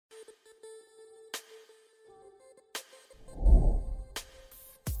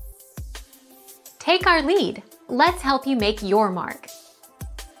Take our lead. Let's help you make your mark.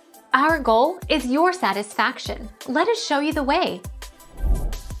 Our goal is your satisfaction. Let us show you the way.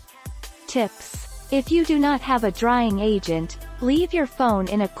 Tips. If you do not have a drying agent, leave your phone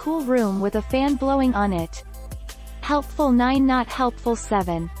in a cool room with a fan blowing on it. Helpful 9, not helpful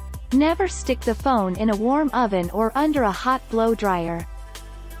 7. Never stick the phone in a warm oven or under a hot blow dryer.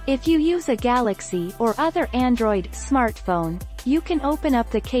 If you use a Galaxy or other Android smartphone, you can open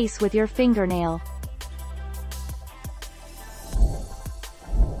up the case with your fingernail.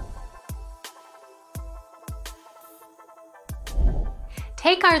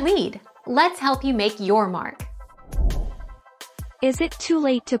 Take our lead. Let's help you make your mark. Is it too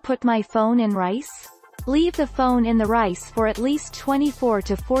late to put my phone in rice? Leave the phone in the rice for at least 24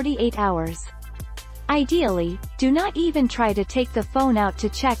 to 48 hours. Ideally, do not even try to take the phone out to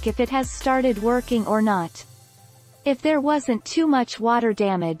check if it has started working or not. If there wasn't too much water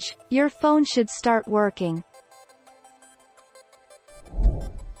damage, your phone should start working.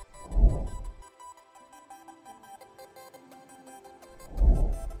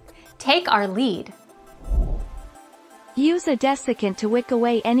 Take our lead. Use a desiccant to wick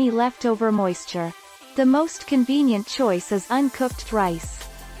away any leftover moisture. The most convenient choice is uncooked rice.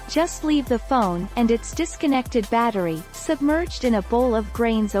 Just leave the phone and its disconnected battery submerged in a bowl of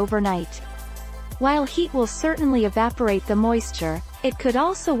grains overnight. While heat will certainly evaporate the moisture, it could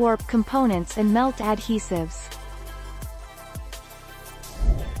also warp components and melt adhesives.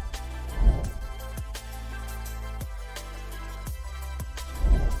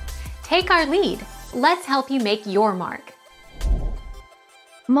 Take our lead. Let's help you make your mark.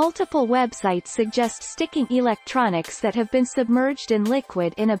 Multiple websites suggest sticking electronics that have been submerged in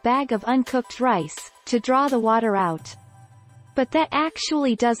liquid in a bag of uncooked rice, to draw the water out. But that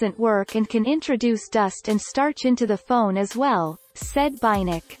actually doesn't work and can introduce dust and starch into the phone as well, said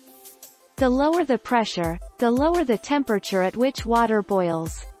Beinek. The lower the pressure, the lower the temperature at which water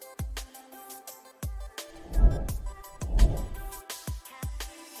boils.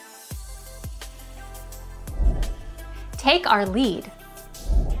 Take our lead.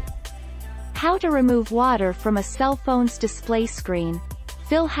 How to remove water from a cell phone's display screen.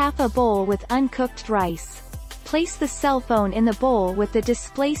 Fill half a bowl with uncooked rice. Place the cell phone in the bowl with the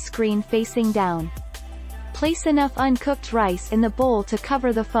display screen facing down. Place enough uncooked rice in the bowl to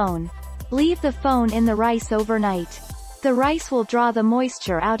cover the phone. Leave the phone in the rice overnight. The rice will draw the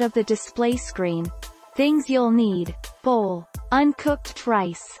moisture out of the display screen. Things you'll need: bowl, uncooked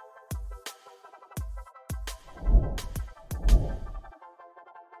rice.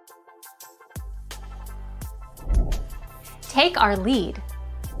 Take our lead.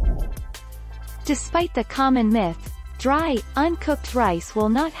 Despite the common myth, dry, uncooked rice will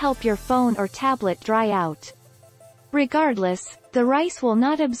not help your phone or tablet dry out. Regardless, the rice will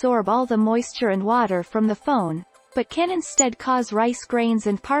not absorb all the moisture and water from the phone, but can instead cause rice grains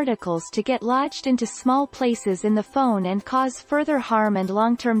and particles to get lodged into small places in the phone and cause further harm and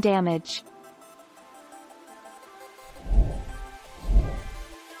long-term damage.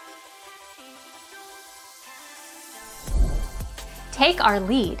 Take our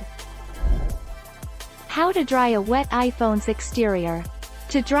lead. How to dry a wet iPhone's exterior.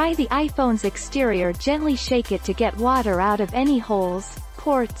 To dry the iPhone's exterior, gently shake it to get water out of any holes,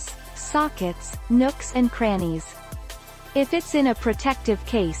 ports, sockets, nooks and crannies. If it's in a protective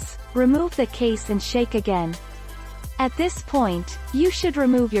case, remove the case and shake again. At this point, you should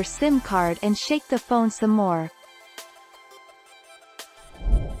remove your SIM card and shake the phone some more.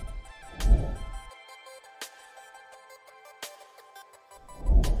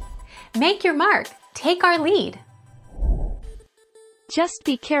 Make your mark. Take our lead. Just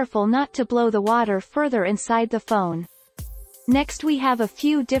be careful not to blow the water further inside the phone. Next we have a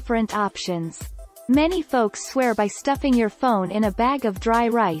few different options. Many folks swear by stuffing your phone in a bag of dry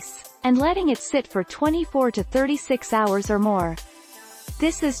rice, and letting it sit for 24 to 36 hours or more.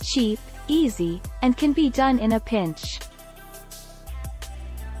 This is cheap, easy, and can be done in a pinch.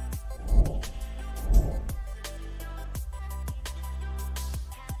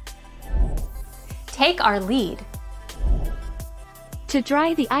 Take our lead. To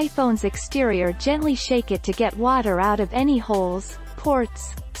dry the iPhone's exterior, gently shake it to get water out of any holes,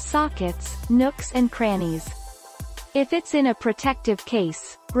 ports, sockets, nooks and crannies. If it's in a protective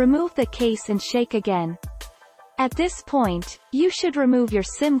case, remove the case and shake again. At this point, you should remove your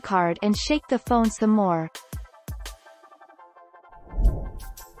SIM card and shake the phone some more.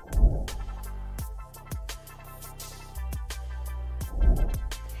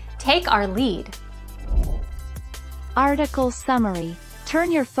 Take our lead. Article summary. Turn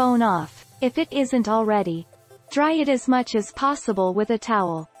your phone off, if it isn't already. Dry it as much as possible with a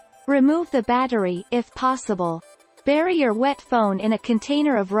towel. Remove the battery, if possible. Bury your wet phone in a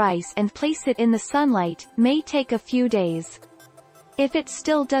container of rice and place it in the sunlight, may take a few days. If it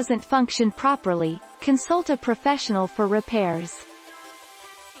still doesn't function properly, consult a professional for repairs.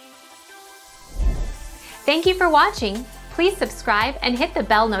 Thank you for watching. Please subscribe and hit the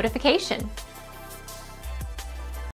bell notification.